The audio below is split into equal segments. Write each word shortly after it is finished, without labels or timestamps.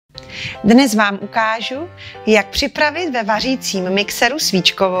Dnes vám ukážu, jak připravit ve vařícím mixéru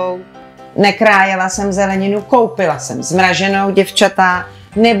svíčkovou. Nekrájela jsem zeleninu, koupila jsem zmraženou, děvčata.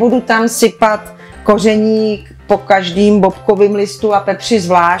 Nebudu tam sypat koření po každém bobkovém listu a pepři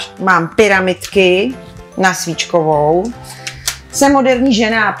zvlášť. Mám pyramidky na svíčkovou. Jsem moderní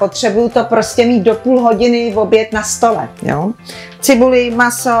žena a potřebuju to prostě mít do půl hodiny v oběd na stole. Jo? Cibuli,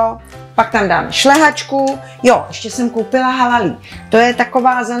 maso, pak tam dám šlehačku. Jo, ještě jsem koupila halali. To je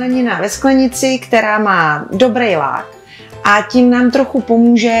taková zelenina ve sklenici, která má dobrý lák a tím nám trochu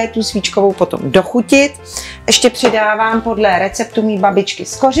pomůže tu svíčkovou potom dochutit. Ještě přidávám podle receptu mý babičky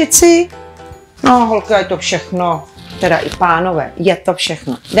skořici. No, holka, je to všechno, teda i pánové, je to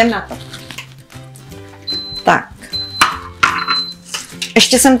všechno. Jdem na to. Tak.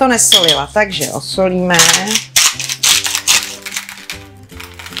 Ještě jsem to nesolila, takže osolíme.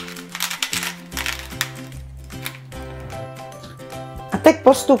 A teď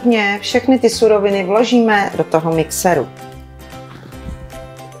postupně všechny ty suroviny vložíme do toho mixéru.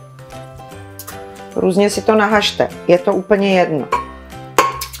 Různě si to nahažte, je to úplně jedno.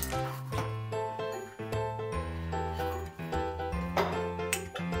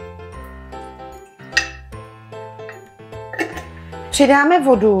 Přidáme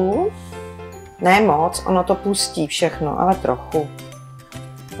vodu, ne moc, ono to pustí všechno, ale trochu.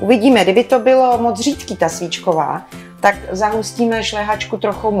 Uvidíme, kdyby to bylo moc řídký, ta svíčková, tak zahustíme šlehačku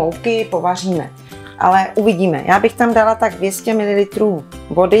trochu mouky, povaříme. Ale uvidíme, já bych tam dala tak 200 ml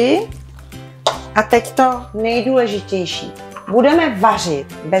vody. A teď to nejdůležitější. Budeme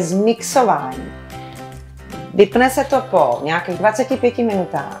vařit bez mixování. Vypne se to po nějakých 25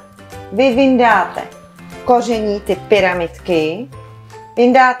 minutách. Vy vyndáte koření, ty pyramidky,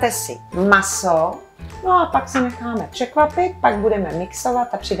 vyndáte si maso, no a pak se necháme překvapit, pak budeme mixovat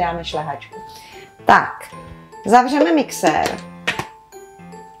a přidáme šlehačku. Tak, zavřeme mixér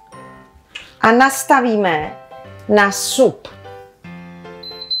a nastavíme na sup.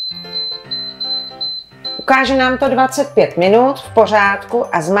 Ukáže nám to 25 minut v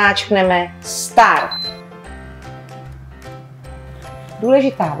pořádku a zmáčkneme start.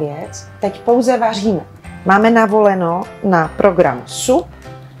 Důležitá věc, teď pouze vaříme. Máme navoleno na program sup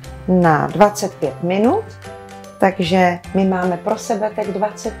na 25 minut, takže my máme pro sebe teď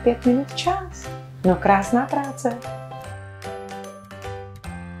 25 minut čas. No krásná práce.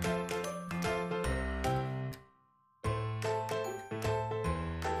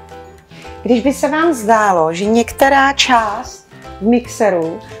 Když by se vám zdálo, že některá část v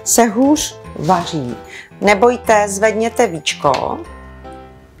mixéru se hůř vaří, nebojte, zvedněte víčko,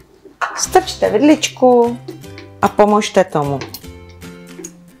 strčte vidličku a pomožte tomu.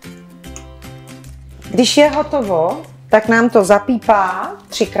 Když je hotovo, tak nám to zapípá,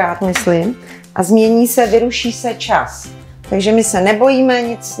 3krát myslím, a změní se, vyruší se čas. Takže my se nebojíme,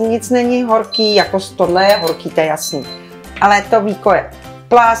 nic není horký, jako tohle je horký, to je jasný. Ale to víko je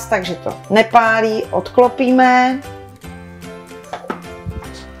plast, takže to nepálí, odklopíme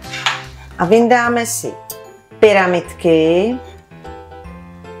a vyndáme si pyramidky.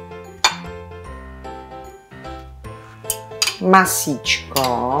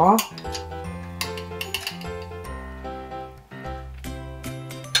 Masíčko.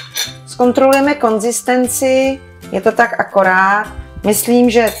 Zkontrolujeme konzistenci, je to tak akorát. Myslím,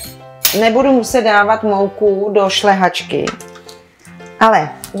 že nebudu muset dávat mouku do šlehačky. Ale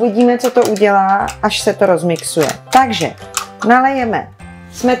uvidíme, co to udělá, až se to rozmixuje. Takže nalejeme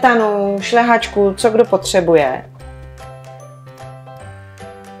smetanu, šlehačku, co kdo potřebuje.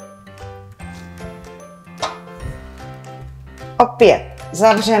 Opět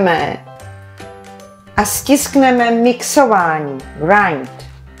zavřeme a stiskneme mixování,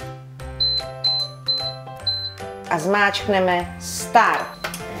 grind. A zmáčkneme start.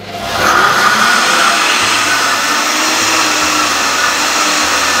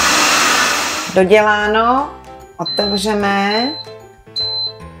 Doděláno, otevřeme.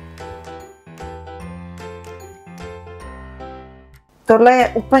 Tohle je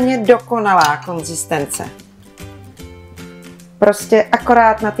úplně dokonalá konzistence. Prostě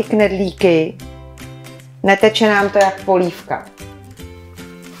akorát na ty knedlíky, neteče nám to jak polívka.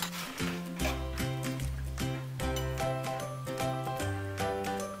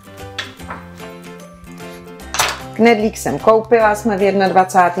 Knedlík jsem koupila, jsme v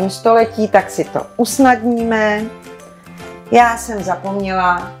 21. století, tak si to usnadníme. Já jsem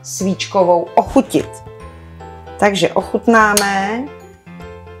zapomněla svíčkovou ochutit. Takže ochutnáme.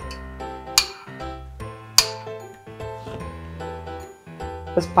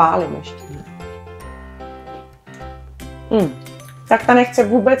 Spálím ještě. Tak ta nechce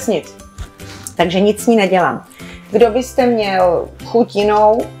vůbec nic. Takže nic s ní nedělám. Kdo byste měl chuť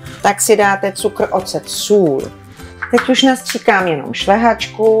jinou, tak si dáte cukr, ocet, sůl. Teď už nastříkám jenom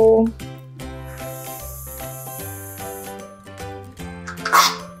šlehačku.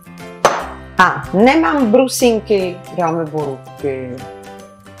 A nemám brusinky, dáme borůvky.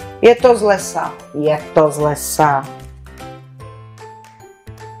 Je to z lesa, je to z lesa.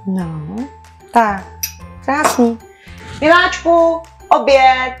 No, tak, krásný. Miláčku,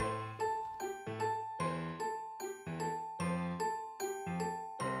 oběd.